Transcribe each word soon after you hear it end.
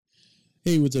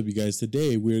Hey, what's up, you guys?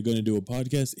 Today we're going to do a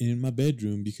podcast in my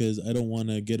bedroom because I don't want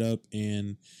to get up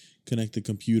and connect the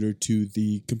computer to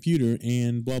the computer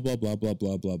and blah, blah, blah, blah,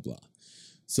 blah, blah, blah.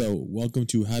 So, welcome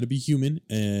to How to Be Human,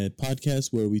 a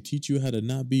podcast where we teach you how to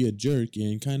not be a jerk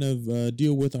and kind of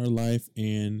deal with our life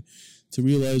and to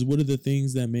realize what are the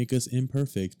things that make us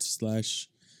imperfect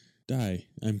 / die.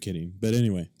 I'm kidding. But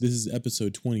anyway, this is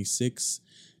episode 26,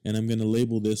 and I'm going to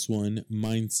label this one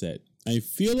Mindset. I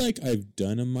feel like I've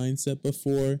done a mindset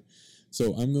before,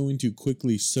 so I'm going to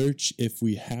quickly search if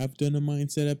we have done a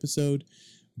mindset episode,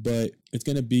 but it's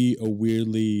going to be a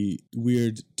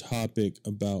weird topic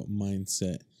about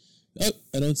mindset. Oh,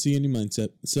 I don't see any mindset,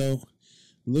 so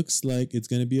looks like it's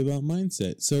going to be about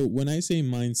mindset. So when I say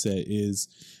mindset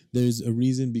there's a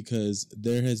reason, because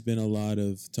there has been a lot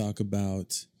of talk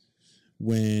about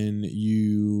when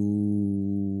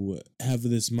you have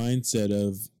this mindset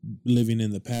of living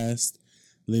in the past,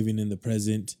 living in the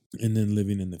present, and then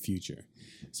living in the future.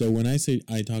 So when I say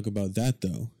I talk about that,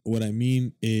 though, what I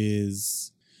mean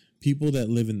is people that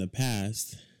live in the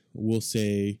past will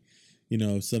say,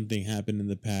 something happened in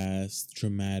the past,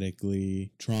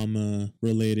 trauma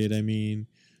related,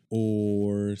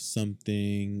 or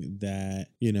something that,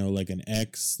 like an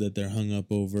ex that they're hung up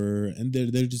over, and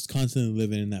they're just constantly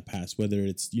living in that past, whether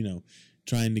it's,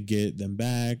 trying to get them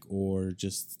back or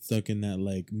just stuck in that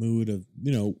like mood of,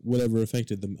 whatever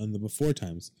affected them in the before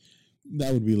times.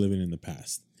 That would be living in the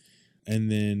past.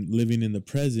 And then living in the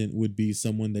present would be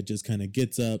someone that just kind of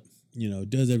gets up,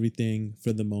 does everything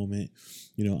for the moment.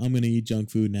 I'm going to eat junk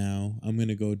food now. I'm going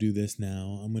to go do this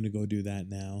now. I'm going to go do that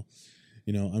now.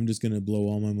 I'm just going to blow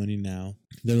all my money now.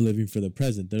 They're living for the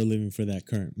present. They're living for that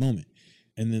current moment.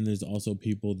 And then there's also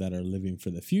people that are living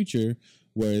for the future,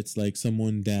 where it's like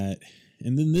someone that,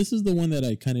 and then this is the one that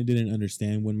I kind of didn't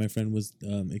understand when my friend was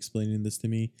explaining this to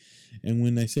me. And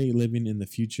when I say living in the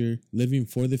future, living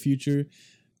for the future,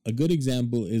 a good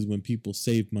example is when people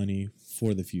save money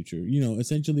for the future.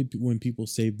 Essentially when people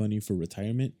save money for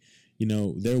retirement,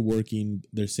 they're working,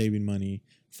 they're saving money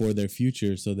for their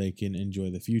future so they can enjoy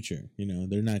the future.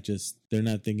 They're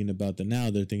not thinking about the now,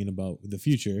 they're thinking about the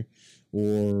future.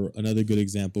 Or another good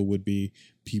example would be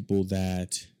people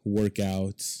that work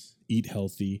out, eat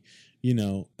healthy,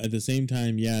 at the same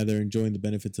time, yeah, they're enjoying the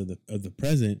benefits of the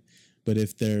present. But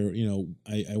if they're,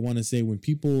 I want to say when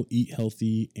people eat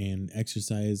healthy and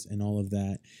exercise and all of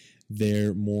that,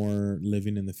 they're more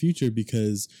living in the future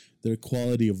because their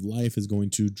quality of life is going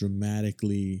to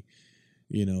dramatically,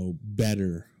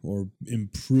 better or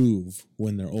improve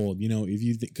when they're old. If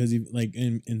you because like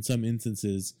in some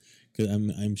instances, because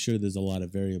I'm sure there's a lot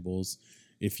of variables.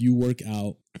 If you work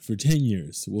out for 10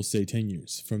 years, we'll say 10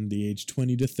 years, from the age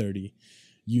 20 to 30,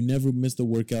 you never miss the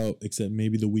workout except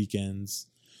maybe the weekends,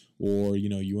 or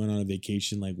you went on a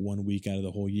vacation like 1 week out of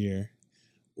the whole year,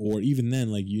 or even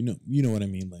then, like you know what I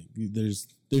mean. Like there's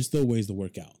still ways to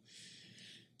work out.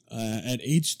 At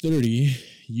age 30,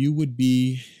 you would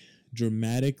be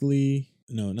dramatically.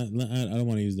 No, not I don't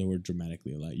want to use the word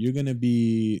dramatically a lot. You're gonna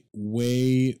be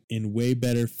way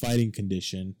better fighting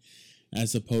condition,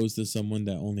 as opposed to someone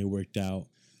that only worked out,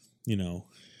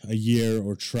 a year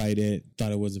or tried it,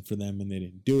 thought it wasn't for them, and they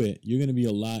didn't do it. You're going to be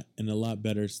in a lot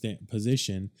better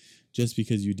position just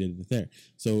because you did it there.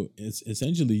 So it's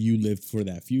essentially you lived for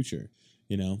that future,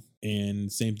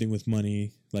 and same thing with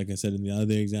money. Like I said in the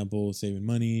other example, saving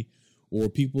money, or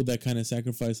people that kind of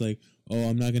sacrifice, like, oh,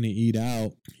 I'm not going to eat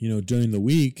out, during the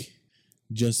week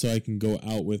just so I can go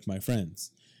out with my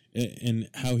friends. And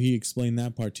how he explained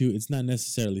that part too, it's not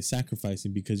necessarily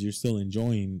sacrificing because you're still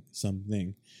enjoying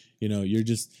something. You're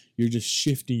just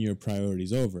shifting your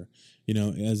priorities over.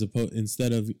 As opposed,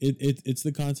 instead of it's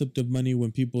the concept of money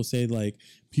when people say like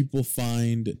people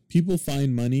find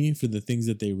money for the things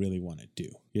that they really want to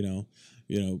do.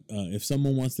 If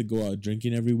someone wants to go out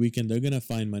drinking every weekend, they're gonna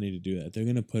find money to do that. They're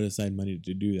gonna put aside money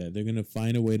to do that. They're gonna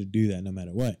find a way to do that no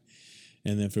matter what.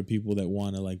 And then for people that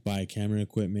want to like buy camera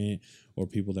equipment, or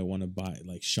people that want to buy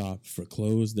like shop for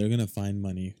clothes, they're going to find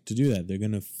money to do that. They're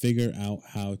going to figure out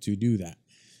how to do that.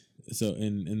 So,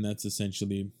 and that's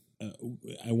essentially,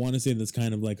 I want to say that's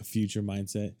kind of like a future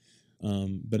mindset.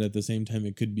 But at the same time,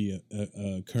 it could be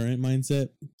a current mindset,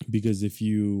 because if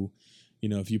you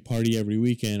party every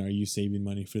weekend, are you saving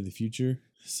money for the future?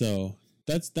 So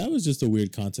that was just a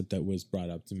weird concept that was brought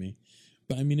up to me.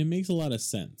 But I mean, it makes a lot of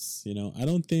sense. I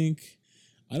don't think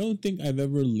I've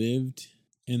ever lived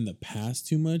in the past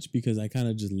too much, because I kind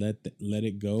of just let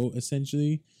it go,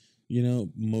 essentially,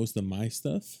 most of my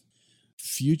stuff.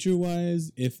 Future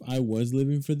wise, if I was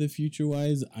living for the future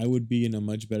wise, I would be in a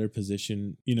much better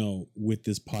position, with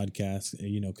this podcast,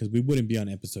 because we wouldn't be on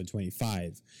episode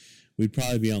 25. we'd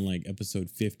probably be on like episode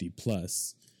 50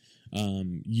 plus.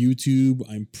 YouTube,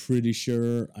 I'm pretty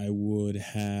sure I would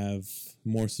have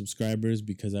more subscribers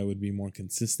because I would be more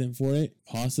consistent for it.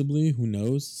 Possibly, who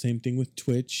knows? Same thing with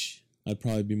Twitch. I'd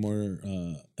probably be more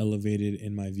elevated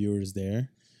in my viewers there.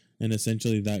 And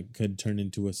essentially that could turn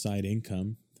into a side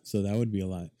income. So that would be a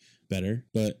lot better.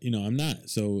 But, I'm not.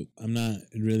 So I'm not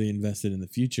really invested in the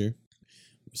future.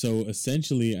 So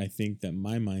essentially, I think that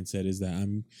my mindset is that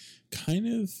I'm kind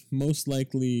of most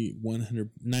likely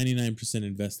 99%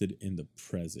 invested in the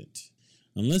present.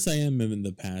 Unless I am in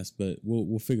the past, but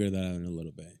we'll figure that out in a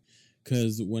little bit.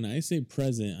 Because when I say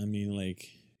present, I mean like,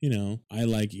 I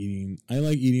like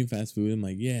eating fast food. I'm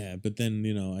like, yeah, but then,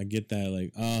 I get that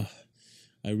like,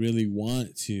 I really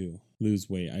want to lose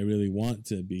weight. I really want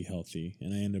to be healthy.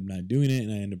 And I end up not doing it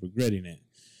and I end up regretting it.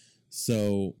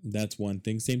 So that's one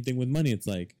thing. Same thing with money. It's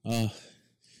like, I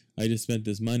just spent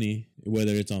this money,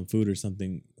 whether it's on food or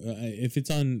something. If it's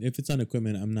on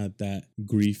equipment, I'm not that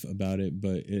grief about it,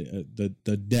 but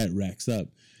the debt racks up.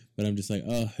 But I'm just like,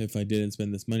 if I didn't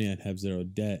spend this money, I'd have zero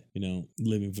debt.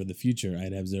 Living for the future,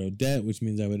 I'd have zero debt, which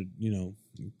means I would,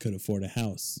 could afford a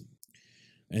house.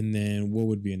 And then what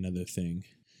would be another thing?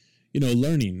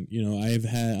 Learning.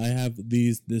 I have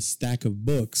this stack of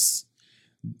books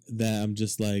that I'm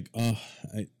just like,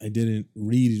 I didn't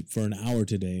read for an hour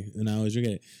today, and I always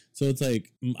forget it. So it's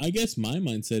like, I guess my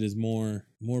mindset is more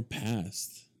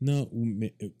past. No,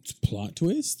 it's plot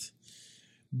twist.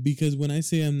 Because when I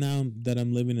say I'm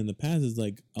living in the past, it's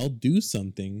like I'll do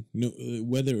something.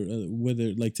 Whether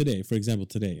like today, for example,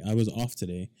 today I was off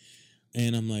today,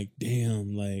 and I'm like,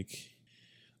 damn, like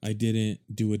I didn't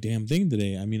do a damn thing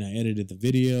today. I mean, I edited the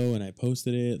video and I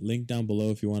posted it. Link down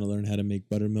below if you want to learn how to make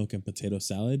buttermilk and potato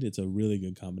salad. It's a really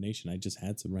good combination. I just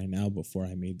had some right now before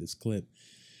I made this clip.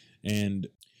 And,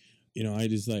 I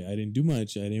didn't do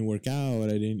much. I didn't work out.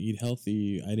 I didn't eat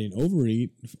healthy. I didn't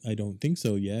overeat. I don't think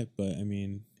so yet. But, I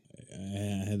mean,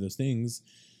 I had those things.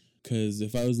 Because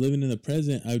if I was living in the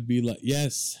present, I would be like,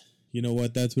 yes, you know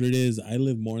what? That's what it is. I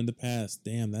live more in the past.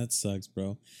 Damn, that sucks,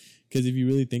 bro. Because if you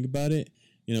really think about it,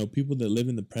 people that live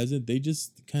in the present, they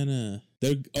just kind of,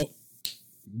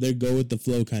 they're go with the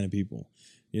flow kind of people.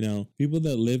 People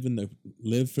that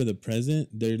live for the present,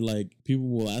 they're like, people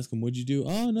will ask them, what'd you do?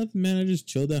 Oh, nothing, man. I just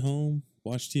chilled at home,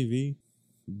 watched TV,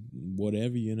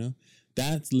 whatever,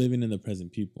 That's living in the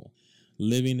present people.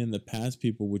 Living in the past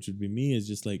people, which would be me, is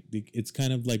just like, it's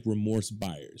kind of like remorse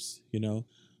buyers,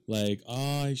 Like,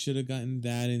 I should have gotten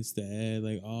that instead.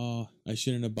 Like, I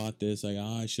shouldn't have bought this. Like,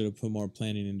 I should have put more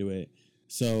planning into it.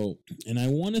 So, and I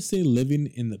want to say living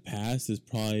in the past is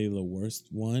probably the worst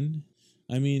one.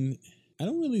 I mean, I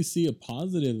don't really see a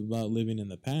positive about living in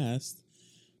the past,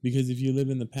 because if you live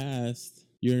in the past,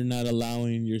 you're not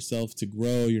allowing yourself to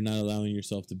grow. You're not allowing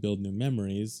yourself to build new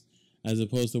memories, as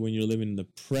opposed to when you're living in the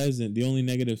present. The only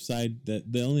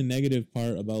negative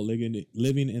part about living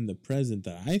in the present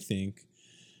that I think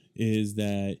is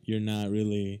that you're not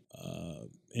really,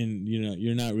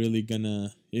 you're not really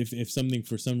gonna, if something,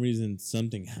 for some reason,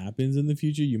 something happens in the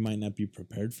future, you might not be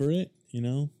prepared for it,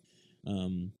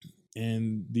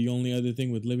 and the only other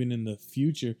thing with living in the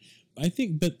future, see,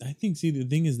 the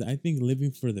thing is that I think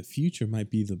living for the future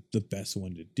might be the best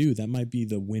one to do. That might be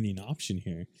the winning option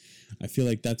here. I feel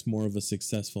like that's more of a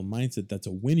successful mindset. That's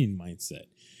a winning mindset.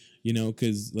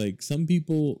 Because like some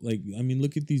people, like, I mean,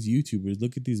 look at these YouTubers,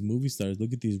 look at these movie stars,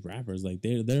 look at these rappers. Like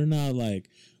they're not like,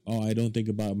 I don't think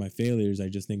about my failures, I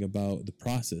just think about the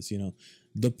process.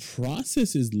 The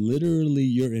process is literally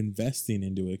you're investing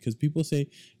into it. Because people say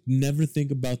never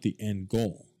think about the end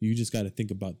goal. You just got to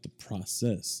think about the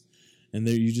process. And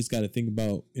there, you just got to think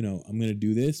about, I'm gonna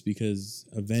do this because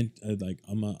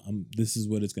this is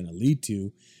what it's gonna lead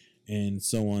to. And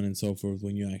so on and so forth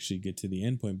when you actually get to the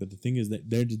end point. But the thing is that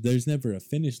there's never a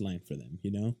finish line for them,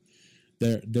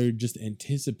 They're just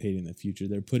anticipating the future.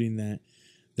 They're putting that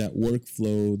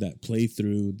workflow, that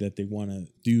playthrough that they want to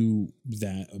do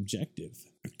that objective.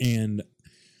 And,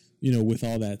 with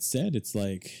all that said, it's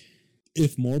like,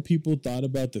 if more people thought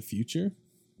about the future,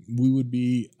 we would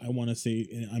be,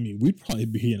 we'd probably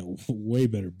be in a way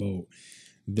better boat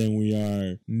than we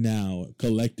are now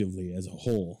collectively as a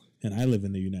whole. And I live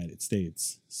in the United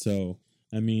States. So,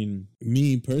 I mean,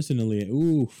 me personally,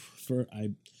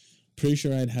 I'm pretty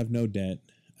sure I'd have no debt.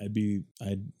 I'd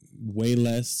way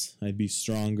less. I'd be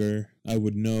stronger. I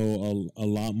would know a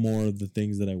lot more of the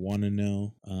things that I want to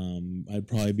know. I'd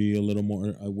probably be a little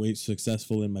more way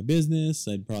successful in my business.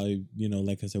 I'd probably,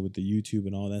 like I said, with the YouTube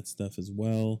and all that stuff as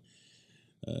well.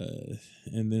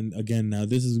 And then again, now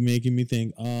this is making me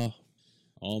think,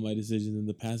 all my decisions in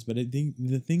the past. But I think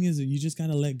the thing is, you just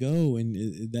gotta let go, and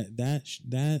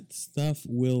that stuff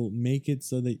will make it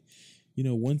so that, you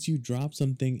know, once you drop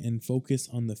something and focus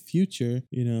on the future,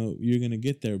 you know, you're gonna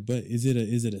get there. But is it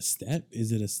a step?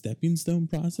 Is it a stepping stone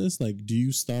process? Like, do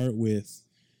you start with,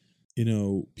 you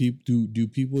know, do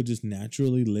people just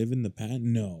naturally live in the past?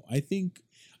 No, I think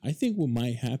what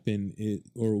might happen is,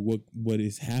 or what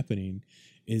is happening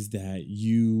is that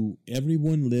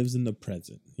everyone lives in the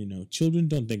present. You know, children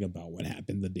don't think about what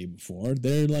happened the day before.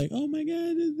 They're like, oh my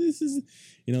God, this is,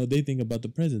 you know, they think about the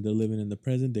present. They're living in the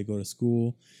present. They go to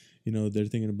school, you know, they're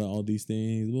thinking about all these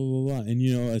things, blah, blah, blah. And,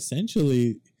 you know,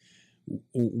 essentially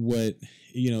what,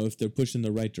 you know, if they're pushing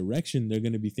the right direction, they're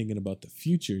going to be thinking about the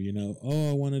future, you know, oh,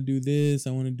 I want to do this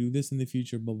in the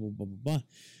future, blah, blah, blah, blah, blah.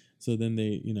 So then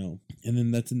they, you know, and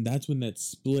then that's when that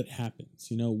split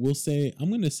happens. You know, I'm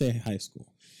going to say high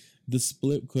school. The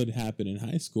split could happen in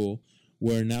high school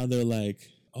where now they're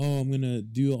like, oh, I'm going to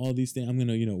do all these things. I'm going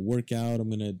to, you know, work out. I'm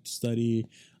going to study.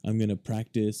 I'm going to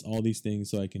practice all these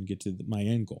things so I can get to my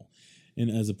end goal.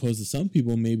 And as opposed to some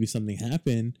people, maybe something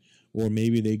happened, or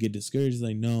maybe they get discouraged.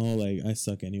 Like, no, like I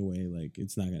suck anyway. Like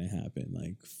it's not going to happen.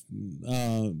 Like,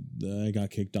 I got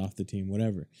kicked off the team,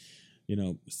 whatever. You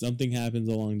know, something happens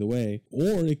along the way,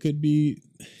 or it could be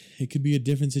a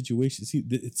different situation. See,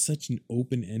 it's such an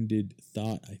open-ended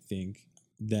thought. I think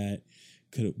that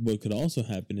what could also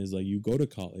happen is, like, you go to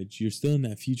college, you're still in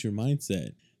that future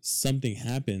mindset. Something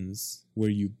happens where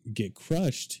you get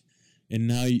crushed, and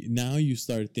now you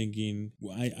start thinking.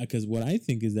 Because what I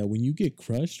think is that when you get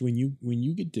crushed, when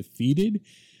you get defeated,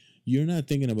 you're not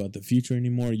thinking about the future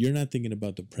anymore. You're not thinking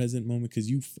about the present moment because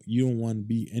you don't want to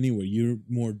be anywhere. You're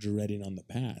more dreading on the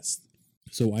past.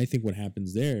 So I think what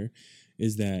happens there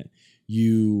is that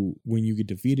when you get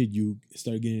defeated, you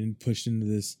start getting pushed into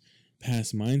this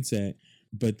past mindset.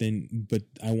 But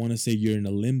I want to say you're in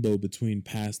a limbo between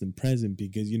past and present,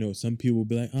 because, you know, some people will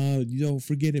be like, oh,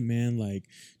 forget it, man. Like,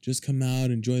 just come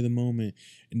out, enjoy the moment.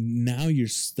 And now you're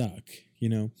stuck, you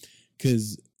know,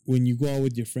 because when you go out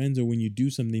with your friends or when you do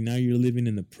something, now you're living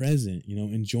in the present, you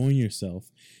know, enjoying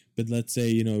yourself. But let's say,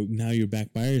 you know, now you're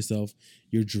back by yourself,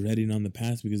 you're dreading on the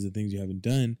past because of things you haven't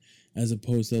done, as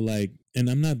opposed to, like, and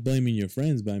I'm not blaming your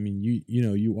friends, but I mean, you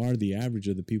know, you are the average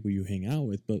of the people you hang out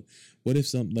with. But what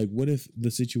if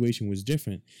the situation was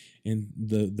different and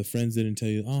the friends didn't tell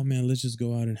you, oh man, let's just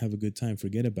go out and have a good time,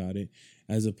 forget about it,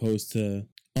 as opposed to,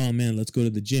 oh man, let's go to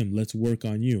the gym, let's work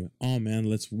on you. Oh man,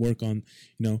 let's work on,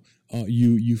 you know,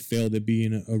 you failed at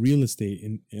being a real estate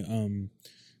and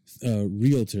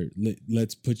realtor.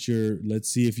 Let's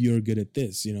see if you're good at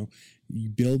this. You know,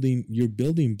 your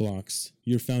building blocks,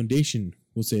 your foundation.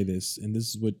 We'll say this, and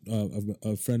this is what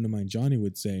a friend of mine, Johnny,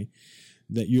 would say,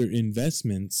 that your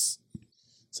investments.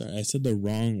 Sorry, I said the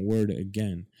wrong word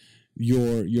again.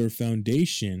 Your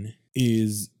foundation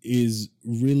is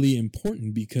really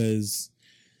important, because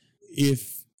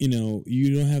if, you know,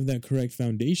 you don't have that correct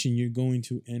foundation, you're going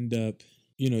to end up,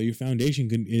 you know, your foundation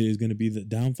is going to be the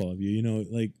downfall of you. You know,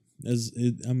 like,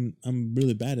 I'm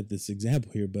really bad at this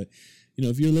example here, but, you know,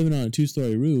 if you're living on a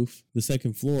 2-story roof, the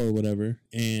second floor or whatever,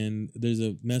 and there's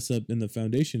a mess up in the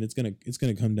foundation, it's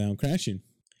gonna come down crashing.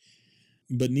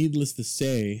 But needless to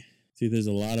say, see, there's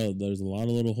a lot of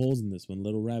little holes in this one,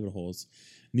 little rabbit holes.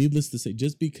 Needless to say,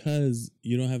 just because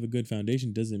you don't have a good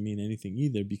foundation doesn't mean anything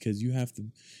either, because you have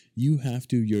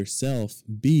to yourself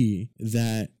be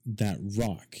that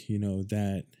rock, you know,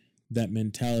 that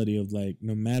mentality of, like,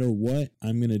 no matter what,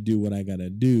 I'm going to do what I got to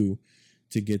do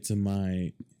to get to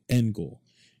my end goal,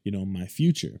 you know, my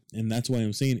future. And that's why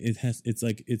I'm saying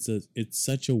it's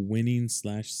such a winning /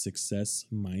 success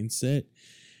mindset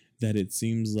that it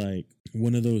seems like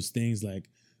one of those things, like,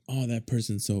 oh, that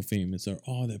person's so famous, or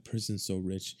oh, that person's so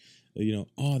rich, you know,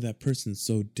 oh, that person's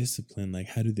so disciplined. Like,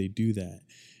 how do they do that?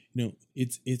 You know,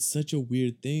 it's such a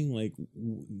weird thing.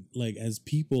 Like as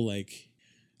people, like,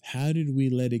 how did we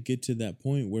let it get to that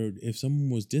point where if someone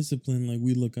was disciplined, like,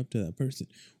 we look up to that person?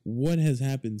 What has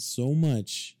happened so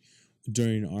much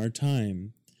during our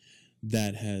time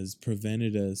that has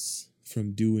prevented us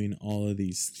from doing all of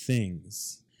these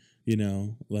things? You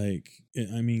know, like,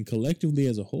 I mean, collectively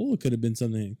as a whole, it could have been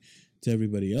something to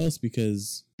everybody else,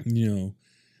 because, you know,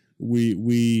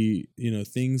 we you know,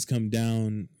 things come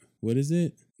down. What is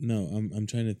it? No, I'm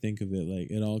trying to think of it. Like,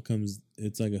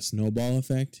 it's like a snowball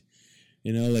effect.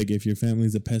 You know, like, if your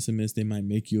family's a pessimist, they might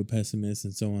make you a pessimist,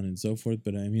 and so on and so forth.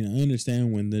 But I mean, I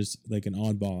understand when there's like an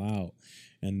oddball out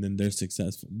and then they're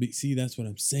successful. But see, that's what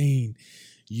I'm saying.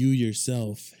 You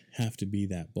yourself have to be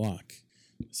that block.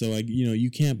 So, you know, you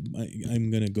can't,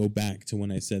 I'm going to go back to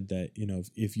when I said that, you know,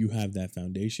 if you have that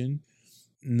foundation,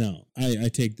 no, I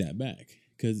take that back,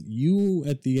 because you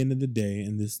at the end of the day,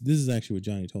 and this is actually what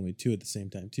Johnny told me too at the same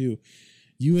time too,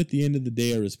 you at the end of the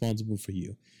day are responsible for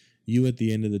you. You at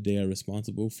the end of the day are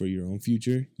responsible for your own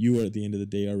future. You are at the end of the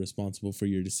day are responsible for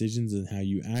your decisions and how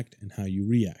you act and how you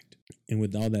react. And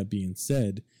with all that being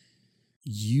said,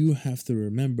 you have to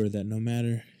remember that no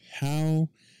matter how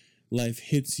life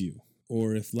hits you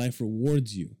or if life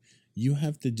rewards you, you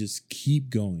have to just keep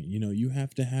going. You know, you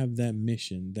have to have that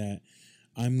mission that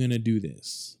I'm going to do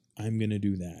this. I'm going to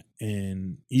do that.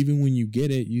 And even when you get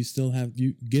it, you still have,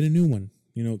 you get a new one.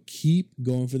 You know, keep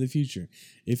going for the future.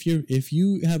 If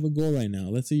you have a goal right now,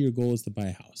 let's say your goal is to buy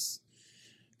a house.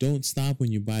 Don't stop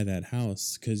when you buy that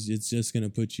house, because it's just going to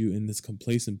put you in this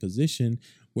complacent position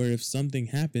where if something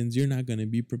happens, you're not going to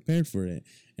be prepared for it.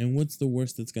 And what's the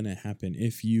worst that's going to happen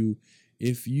if you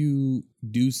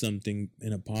do something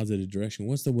in a positive direction?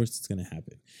 What's the worst that's going to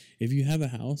happen? If you have a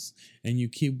house and you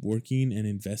keep working and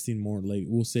investing more, like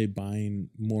we'll say buying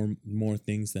more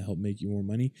things that help make you more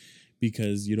money,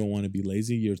 because you don't want to be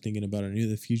lazy, you're thinking about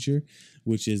the future,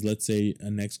 which is, let's say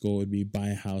a next goal would be buy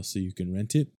a house so you can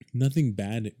rent it. Nothing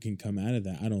bad can come out of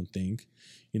that, I don't think,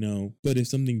 you know. But if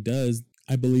something does,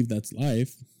 I believe that's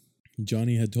life.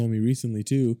 Johnny had told me recently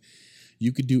too,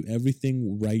 you could do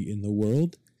everything right in the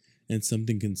world and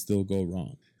something can still go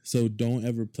wrong. So don't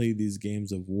ever play these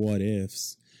games of what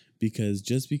ifs, because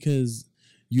just because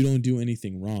you don't do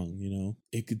anything wrong, you know,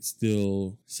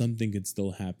 something could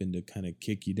still happen to kind of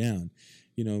kick you down.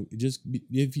 You know,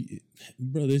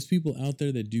 there's people out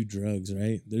there that do drugs,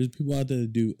 right? There's people out there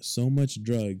that do so much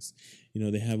drugs. You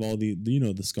know, they have all the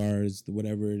scars,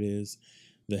 whatever it is,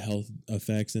 the health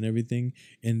effects and everything,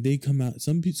 and they come out.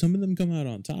 Some of them come out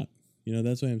on top. You know,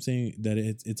 that's why I'm saying that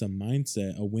it's a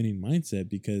mindset, a winning mindset,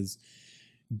 because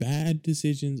bad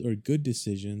decisions or good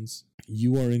decisions,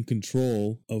 you are in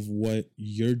control of what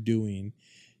you're doing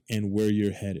and where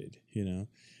you're headed. You know,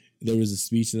 there was a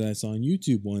speech that I saw on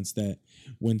YouTube once that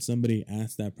when somebody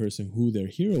asked that person who their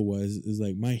hero was, is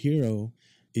like, my hero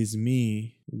is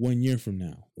me 1 year from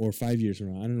now or 5 years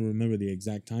from now. I don't remember the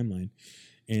exact timeline.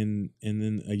 And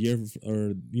then a year,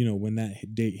 or, you know, when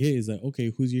that date hit, is like,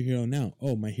 okay, who's your hero now?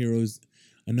 Oh, my hero's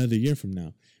another year from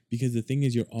now. Because the thing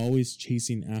is, you're always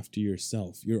chasing after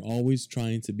yourself. You're always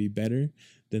trying to be better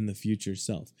than the future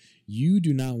self. You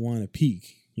do not want to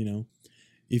peak, you know.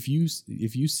 If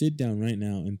you sit down right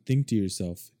now and think to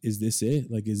yourself, is this it?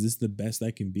 Like, is this the best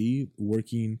I can be?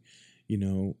 Working, you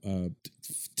know,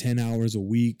 10 hours a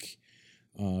week,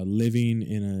 living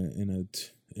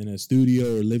in a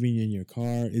studio or living in your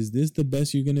car. Is this the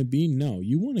best you're going to be? No,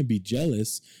 you want to be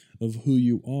jealous of who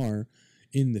you are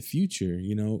in the future.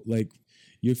 You know, like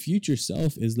your future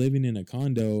self is living in a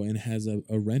condo and has a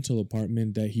rental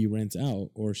apartment that he rents out,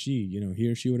 or she, you know, he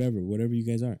or she, whatever you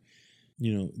guys are.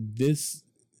 You know, this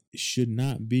should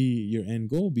not be your end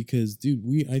goal, because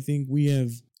dude, I think we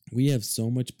have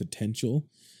so much potential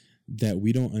that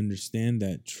we don't understand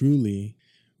that truly,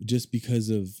 just because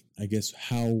of, I guess,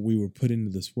 how we were put into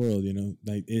this world. You know,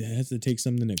 like it has to take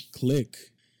something to click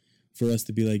for us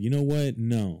to be like, you know what?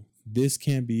 No, this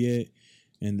can't be it.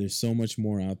 And there's so much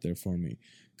more out there for me.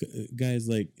 Guys,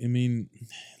 like, I mean,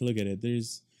 look at it.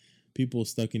 There's people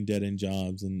stuck in dead-end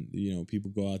jobs, and, you know,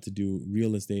 people go out to do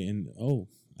real estate and, oh,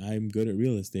 I'm good at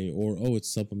real estate, or, oh,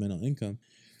 it's supplemental income.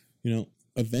 You know,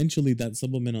 eventually that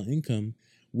supplemental income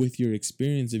with your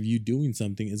experience of you doing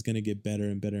something is going to get better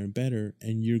and better and better,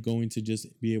 and you're going to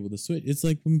just be able to switch. It's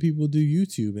like when people do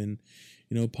YouTube and,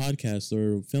 you know, podcasts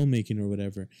or filmmaking or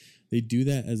whatever. They do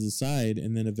that as a side,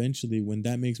 and then eventually when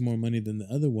that makes more money than the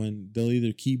other one, they'll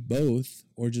either keep both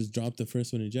or just drop the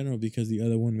first one in general, because the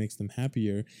other one makes them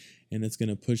happier and it's going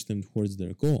to push them towards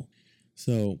their goal.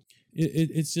 So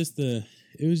it was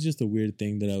just a weird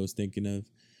thing that I was thinking of,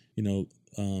 you know,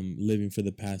 living for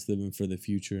the past, living for the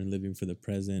future, and living for the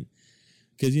present.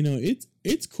 Because, you know,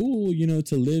 it's cool, you know,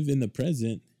 to live in the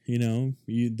present. You know,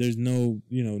 there's no,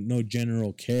 you know, no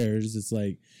general cares. It's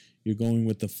like you're going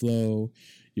with the flow,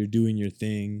 you're doing your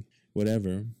thing,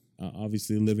 whatever.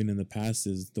 Obviously, living in the past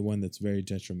is the one that's very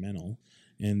detrimental,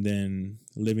 and then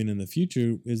living in the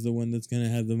future is the one that's going to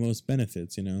have the most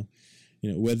benefits. You know,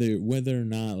 whether or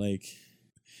not, like.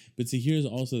 But see, here's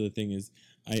also the thing is,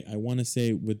 I want to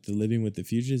say with the living with the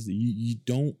future is you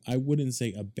don't, I wouldn't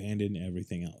say abandon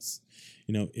everything else.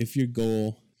 You know, if your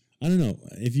goal, I don't know,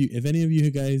 if any of you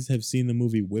guys have seen the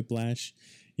movie Whiplash,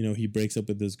 you know, he breaks up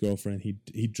with his girlfriend,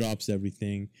 he drops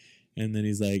everything, and then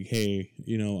he's like, hey,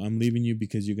 you know, I'm leaving you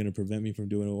because you're going to prevent me from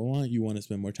doing what I want. You want to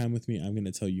spend more time with me. I'm going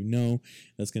to tell you no.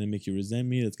 That's going to make you resent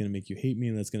me. That's going to make you hate me.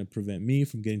 And that's going to prevent me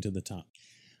from getting to the top.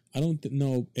 I don't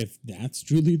know if that's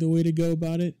truly the way to go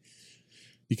about it,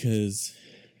 because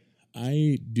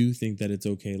I do think that it's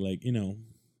okay. Like,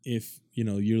 if,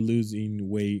 you're losing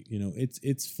weight,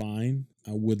 it's fine.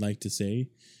 I would like to say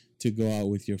to go out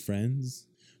with your friends,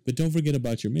 but don't forget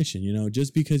about your mission.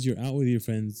 Just because you're out with your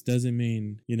friends doesn't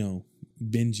mean,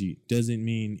 binge eat, doesn't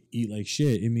mean eat like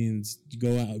shit. It means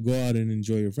go out and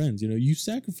enjoy your friends. You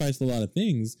sacrificed a lot of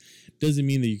things. Doesn't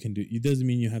mean that you can do, it doesn't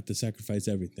mean you have to sacrifice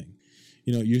everything.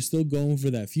 You're still going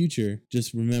for that future.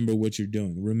 Just remember what you're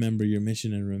doing. Remember your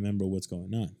mission and remember what's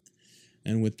going on.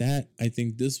 And with that, I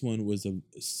think this one was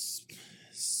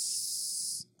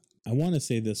I want to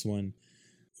say this one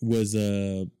was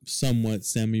a somewhat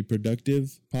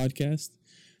semi-productive podcast.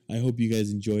 I hope you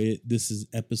guys enjoy it. This is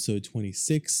episode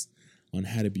 26 on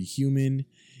how to be human.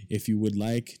 If you would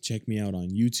like, check me out on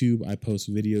YouTube. I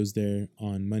post videos there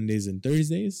on Mondays and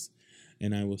Thursdays.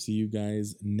 And I will see you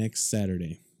guys next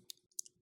Saturday.